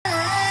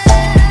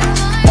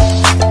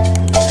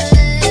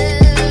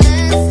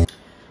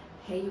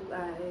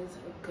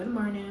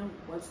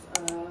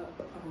what's up?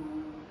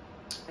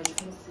 As you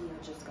can see,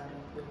 I just got up,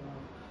 y'all.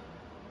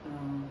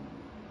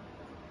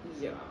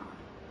 Yeah.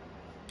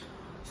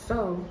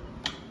 So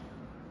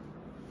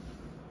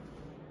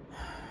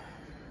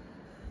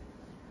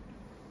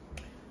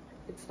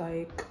it's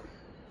like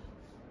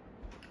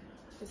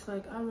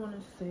I want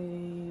to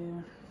say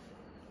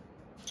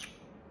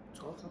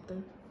 12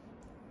 something,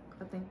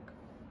 I think.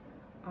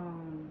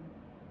 I'm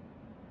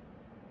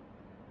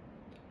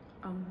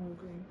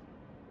hungry.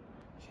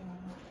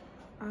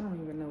 I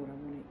don't even know what I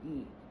want to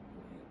eat.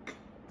 Like,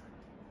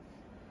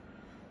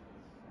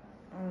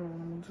 I don't know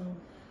what I'm gonna do.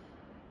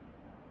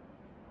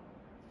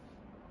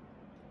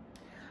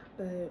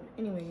 But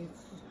anyways,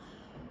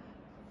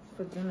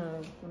 for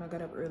dinner, when I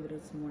got up early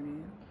this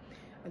morning,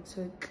 I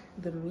took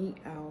the meat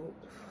out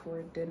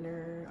for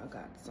dinner. I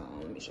got some,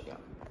 let me show y'all.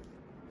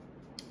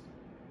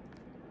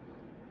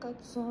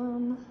 Got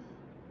some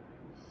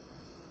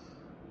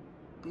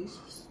beef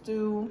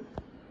stew.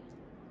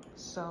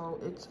 So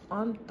it's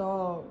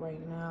unthawed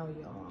right now,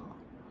 y'all.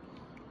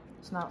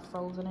 It's not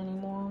frozen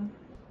anymore.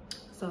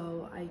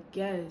 So I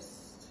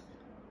guess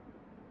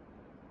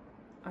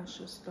I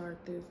should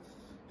start this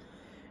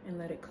and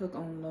let it cook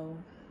on low.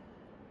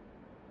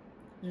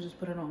 You just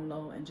put it on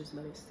low and just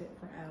let it sit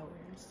for hours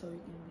so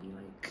it can be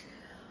like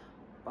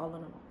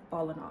falling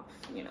off,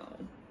 you know.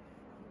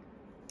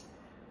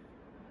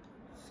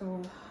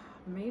 So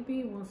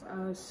maybe once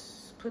I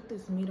put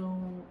this meat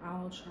on,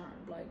 I'll try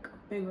like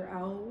figure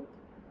out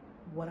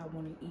what I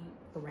want to eat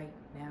right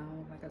now.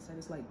 Like I said,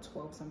 it's like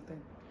 12 something.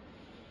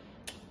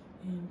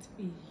 And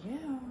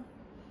yeah.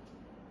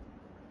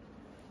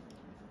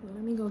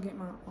 Let me go get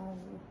my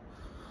own.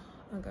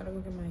 I gotta go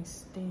get my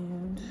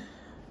stand.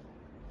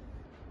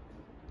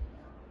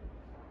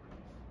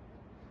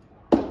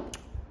 I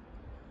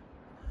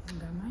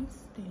got my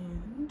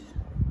stand.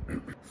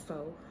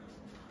 So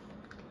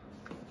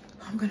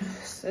I'm gonna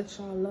set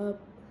y'all up.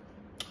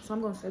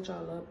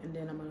 And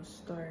then I'm gonna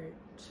start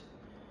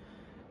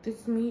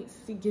this meat,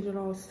 get it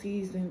all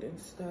seasoned and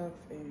stuff,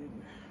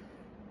 and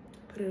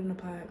put it in the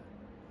pot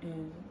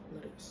and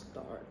let it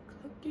start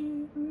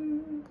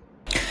cooking.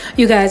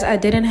 You guys, I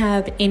didn't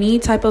have any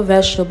type of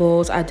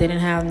vegetables. I didn't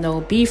have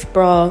no beef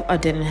broth. I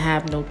didn't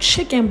have no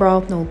chicken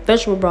broth, no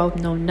vegetable broth,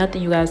 no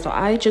nothing, you guys. So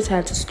I just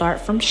had to start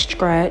from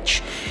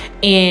scratch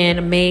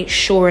and make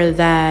sure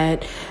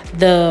that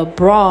the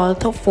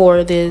broth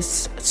for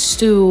this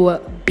stew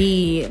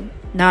be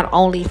not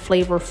only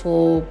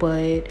flavorful,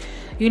 but,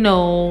 you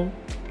know,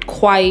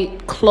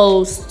 quite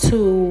close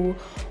to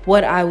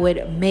what I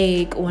would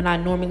make when I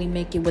normally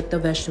make it with the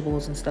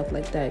vegetables and stuff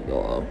like that,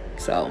 y'all.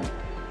 So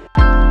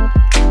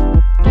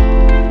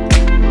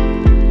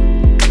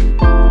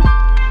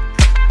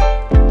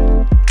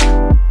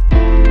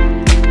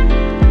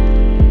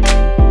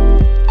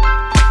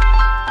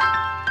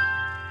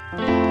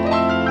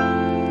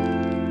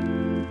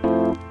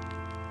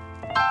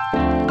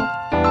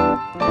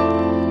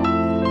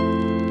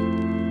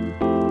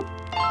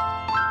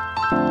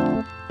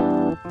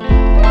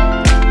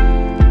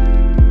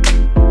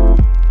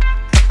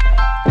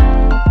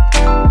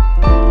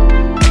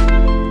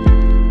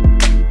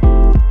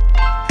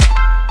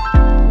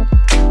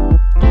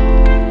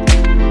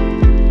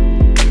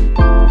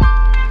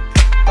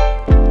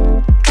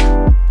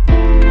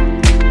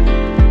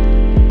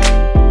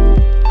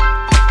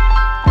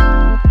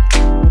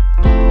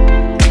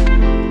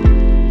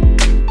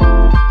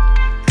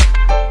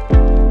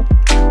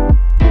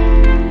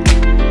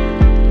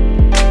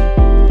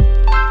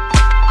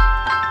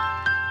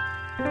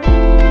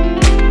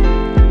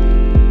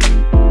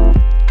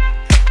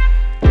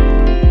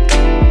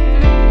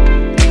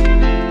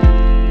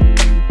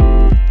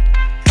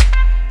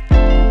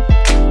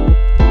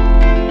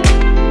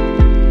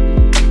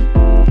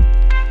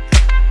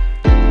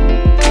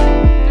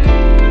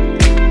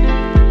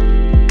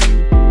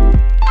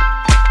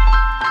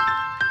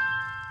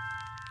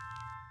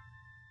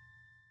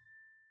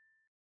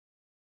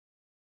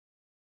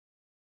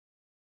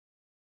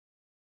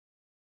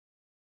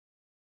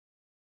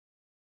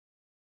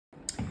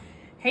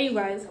hey you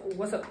guys,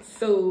 what's up?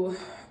 So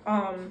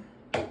I'm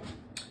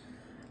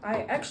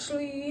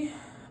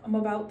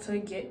about to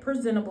get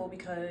presentable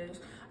because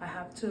I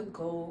have to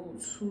go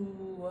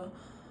to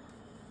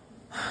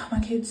my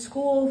kid's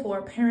school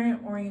for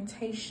parent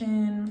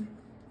orientation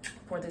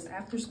for this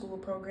after school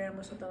program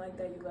or something like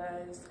that, you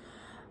guys.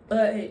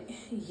 But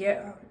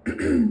yeah, let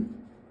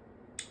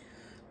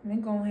me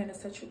go ahead and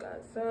set you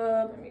guys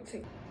up. Let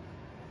me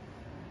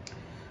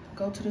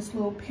go to this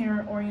little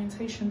parent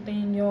orientation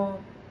thing,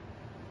 y'all.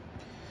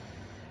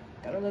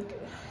 Gotta look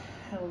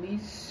at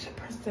least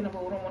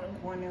presentable. Don't want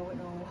to go in there with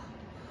no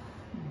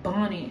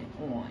bonnet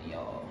on,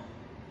 y'all.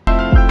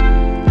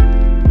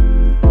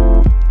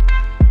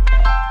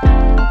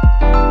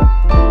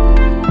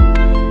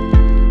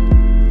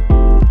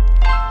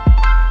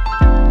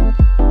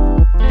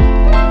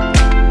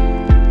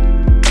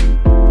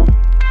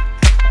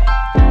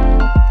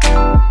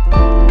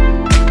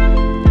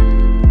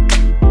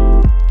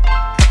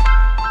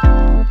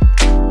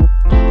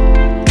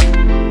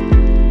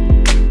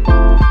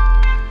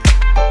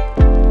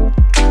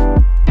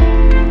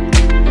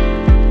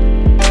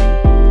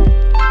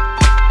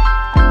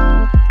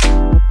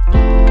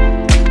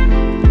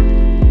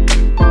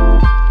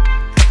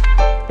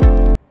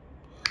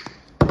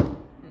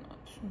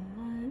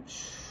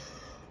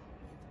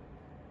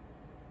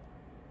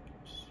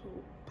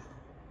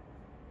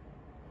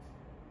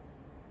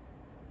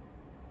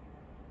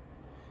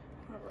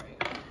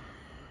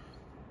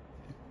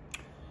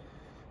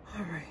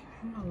 All right,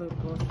 my lip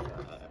gloss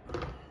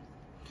got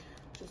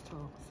just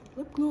some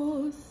lip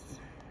gloss,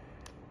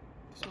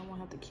 so I won't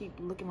have to keep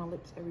licking my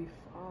lips every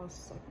 5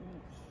 seconds.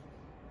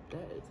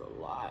 That is a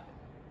lot.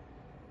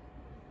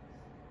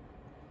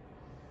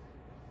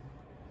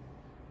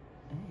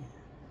 Damn.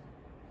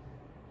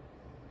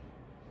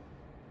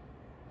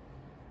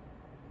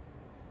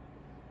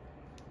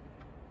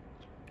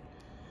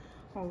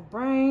 All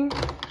right,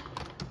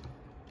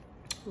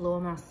 little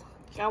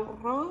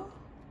mascara.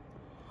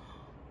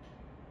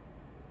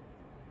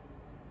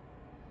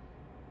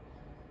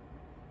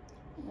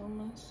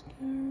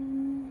 Mascara.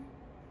 No.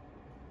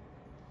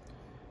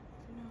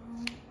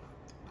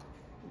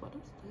 What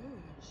is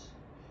this?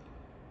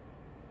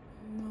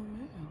 No,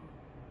 ma'am.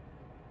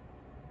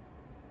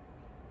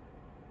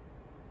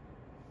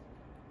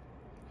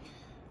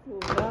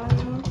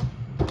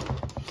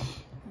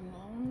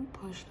 No.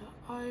 Push the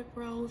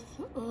eyebrows.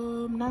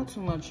 Not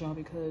too much, y'all,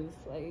 because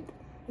like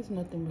it's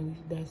nothing really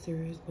that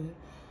serious, but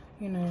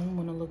you know, I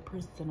want to look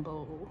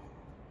presentable.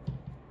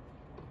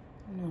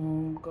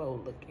 No, go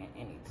looking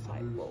any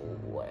type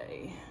of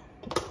way.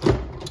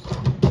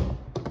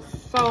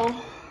 So,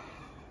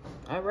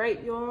 all right,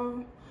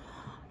 y'all.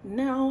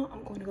 Now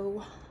I'm going to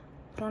go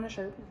put on a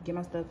shirt, get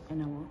my stuff,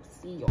 and I will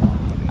see y'all.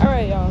 All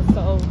right, y'all.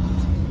 So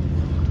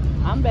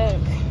I'm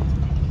back.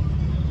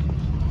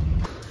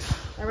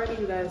 All right,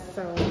 you guys.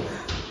 So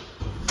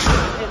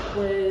it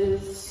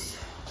was,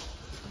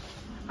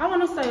 I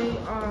want to say,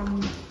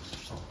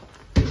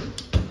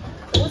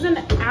 it was an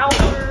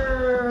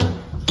hour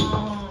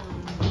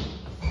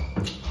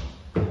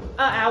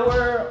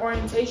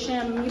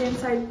orientation meeting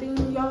type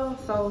thing, y'all.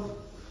 So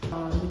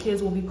the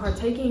kids will be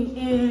partaking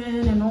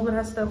in and all of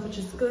that stuff, which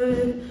is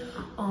good.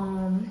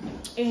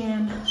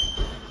 And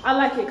I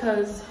like it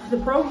because the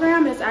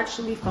program is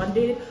actually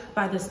funded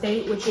by the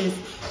state, which is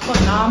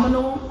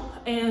phenomenal.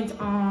 And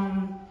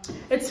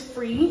it's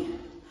free.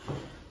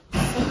 So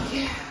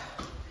yeah,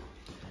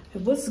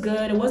 it was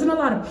good. It wasn't a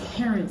lot of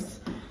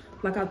parents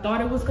like I thought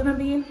it was gonna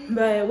be,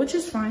 but which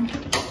is fine,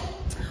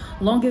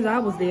 long as I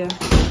was there.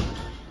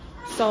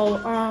 So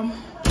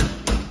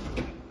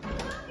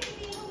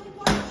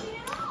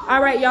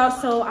all right, y'all,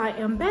 so I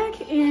am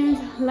back, and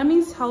let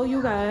me tell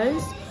you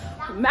guys,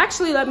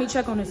 actually let me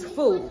check on this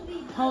food.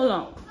 Hold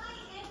on,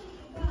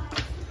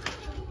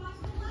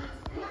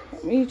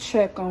 let me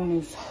check on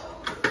this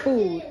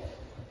food.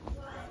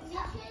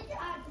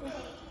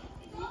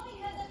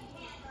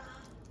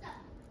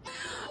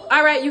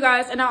 All right, you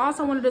guys, and I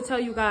also wanted to tell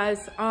you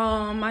guys,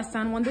 my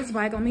son won this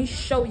bike. Let me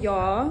show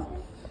y'all.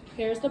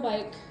 Here's the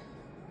bike.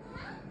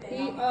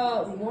 He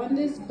won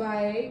this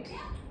bike.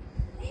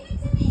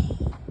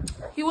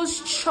 He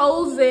was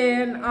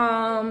chosen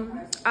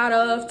out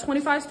of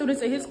 25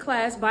 students in his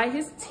class by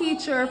his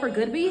teacher for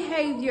good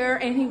behavior,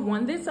 and he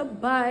won this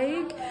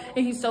bike,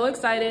 and he's so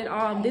excited.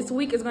 This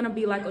week is gonna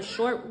be like a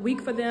short week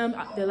for them.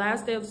 The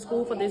last day of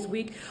school for this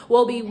week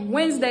will be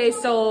Wednesday,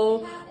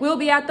 so we'll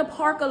be at the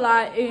park a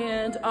lot,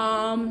 and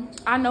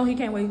I know he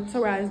can't wait to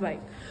ride his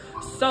bike.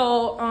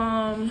 So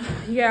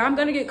yeah, I'm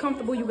gonna get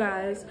comfortable, you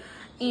guys,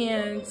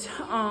 and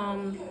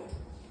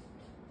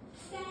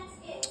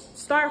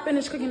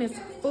finish cooking his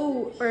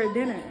food for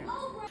dinner.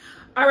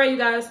 All right, you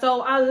guys,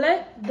 so I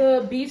let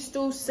the beef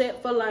stew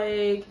sit for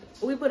like,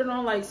 we put it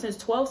on like since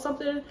 12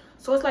 something,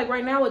 so it's like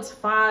right now it's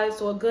 5,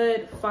 so a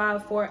good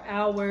 4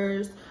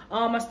 hours.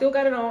 I still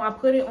got it on, I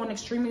put it on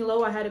extremely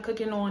low. I had it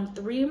cooking on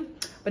 3,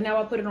 but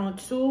now I put it on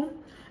 2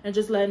 and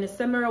just letting it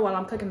simmer while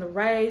I'm cooking the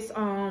rice.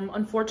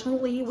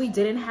 Unfortunately, we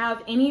didn't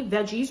have any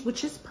veggies,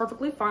 which is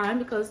perfectly fine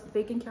because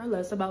they can care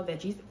less about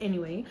veggies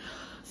anyway.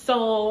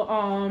 So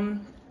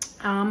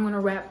I'm gonna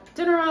wrap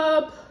dinner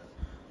up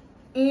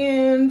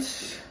and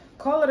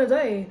call it a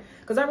day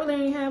because I really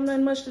ain't have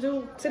nothing much to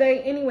do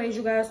today anyways,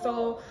 you guys.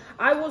 So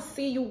I will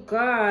see you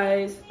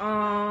guys,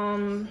 I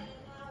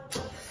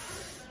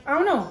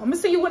don't know, I'm gonna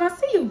see you when I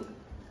see you.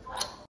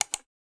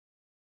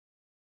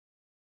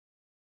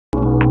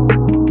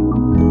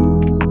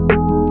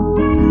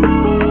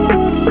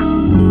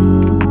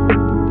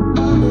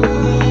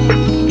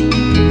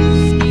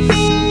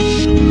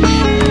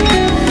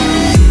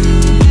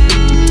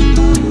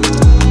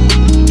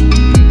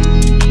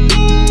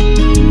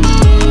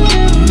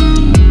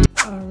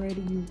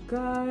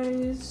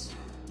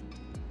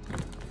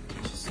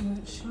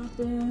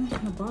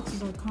 The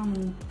boxes are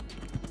coming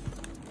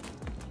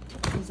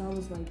because I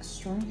was like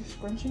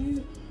scrunching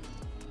it.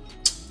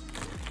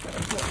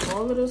 Put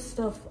all of this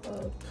stuff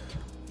up.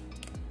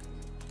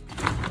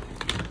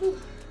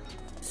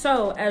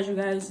 So as you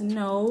guys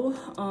know,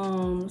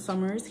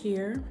 summer is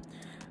here.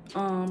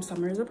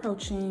 Summer is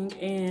approaching,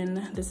 and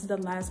this is the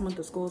last month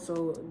of school.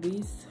 So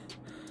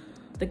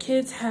the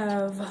kids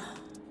have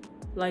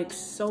like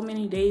so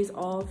many days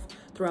off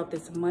throughout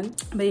this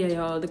month. But yeah,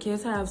 y'all, the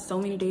kids have so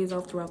many days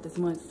off throughout this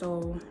month.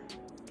 So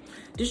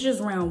this is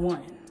just round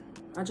 1.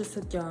 I just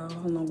took y'all,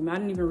 hold on, I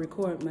didn't even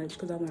record much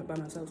because I went by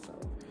myself. So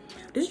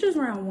this is just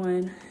round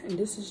 1, and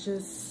this is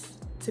just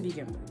to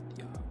begin with,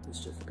 y'all.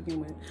 It's just to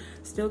begin with.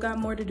 Still got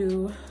more to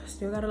do,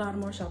 still got a lot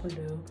more shopping to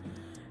do,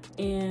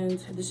 And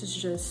this is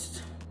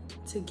just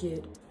to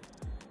get,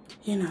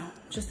 you know,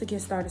 just to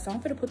get started. So I'm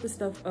gonna put this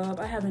stuff up.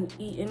 I haven't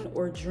eaten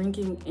or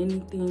drinking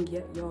anything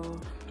yet, y'all.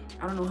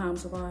 I don't know how I'm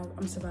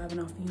surviving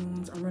off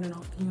fumes. I'm running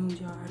off fumes,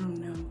 y'all. I don't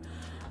know.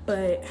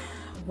 But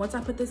once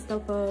I put this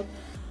stuff up,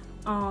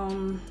 I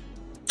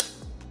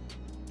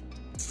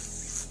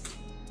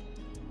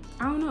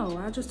don't know.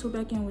 I'll just tune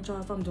back in with y'all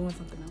if I'm doing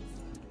something else.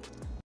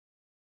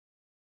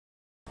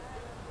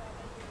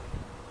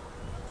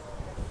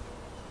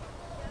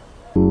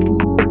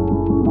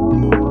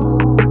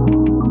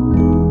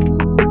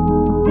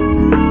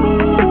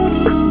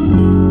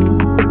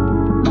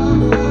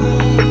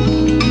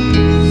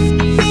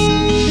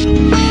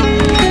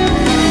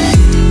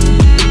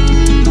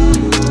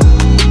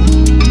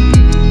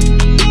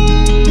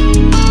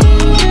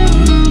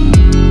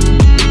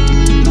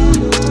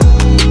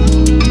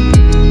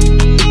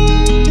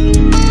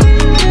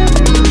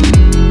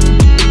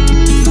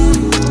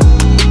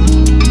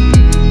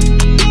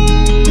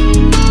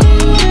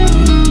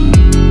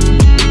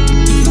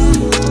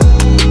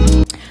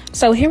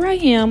 So here I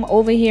am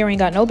over here, ain't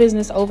got no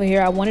business over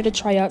here. I wanted to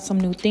try out some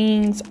new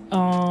things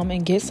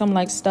and get some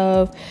like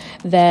stuff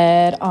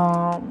that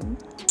I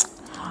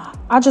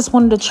just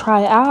wanted to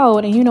try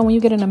out. And you know, when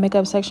you get in the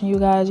makeup section, you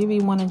guys, you be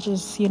want to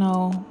just, you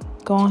know,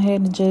 go ahead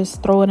and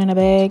just throw it in a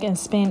bag and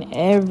spend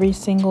every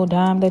single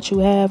dime that you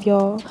have,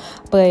 y'all.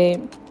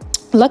 But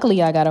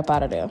luckily I got up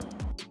out of there.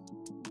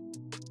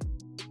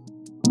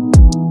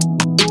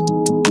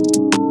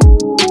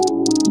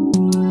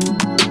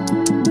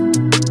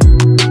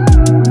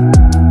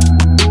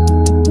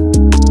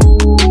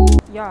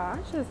 I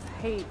just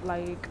hate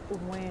like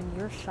when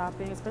you're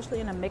shopping, especially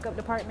in the makeup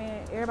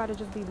department, everybody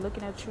just be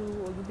looking at you,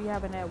 or you be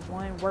having that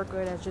one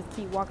worker that just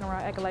keep walking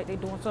around acting like they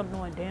doing something,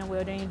 knowing damn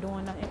well they ain't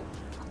doing nothing.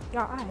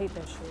 Y'all, I hate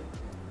that shit.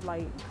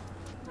 Like,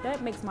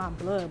 that makes my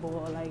blood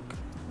boil. Like,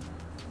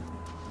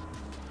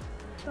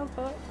 the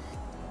fuck?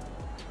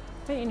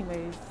 But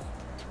anyways,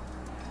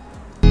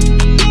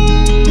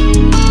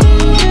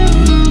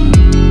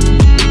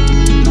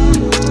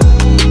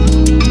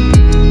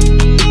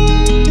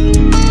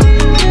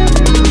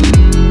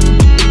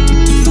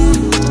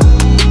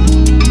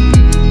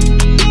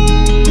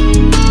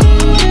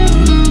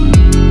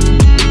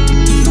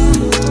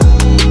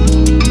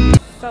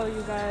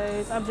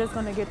 I'm just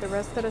gonna get the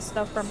rest of the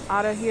stuff from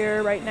out of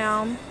here right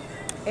now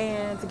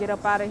and to get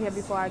up out of here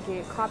before I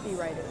get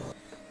copyrighted.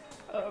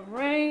 All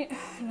right,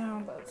 now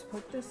I'm about to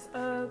put this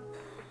up.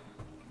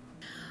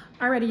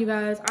 Alrighty, you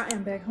guys, I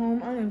am back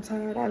home. I am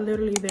tired. I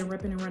literally been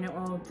ripping and running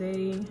all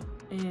day,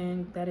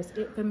 and that is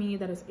it for me.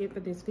 That is it for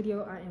this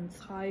video. I am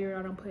tired.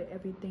 I don't put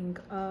everything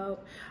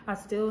up. I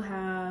still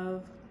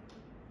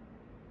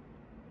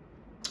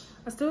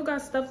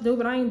got stuff to do,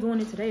 but I ain't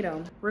doing it today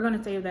though. We're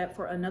gonna save that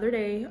for another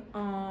day.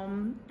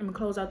 I'm gonna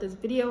close out this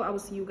video. I will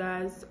see you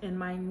guys in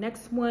my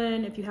next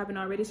one. If you haven't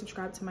already,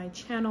 subscribe to my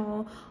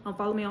channel.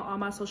 Follow me on all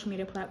my social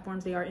media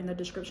platforms. They are in the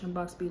description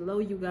box below,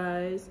 you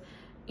guys.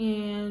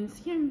 And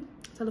yeah,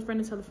 tell a friend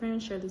and tell a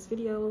friend, share this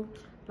video,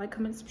 like,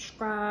 comment,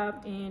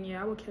 subscribe, and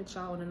yeah, I will catch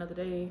y'all on another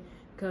day,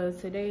 because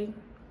today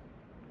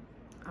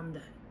I'm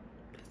done.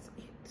 That's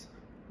it.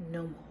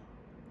 No more.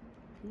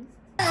 Peace.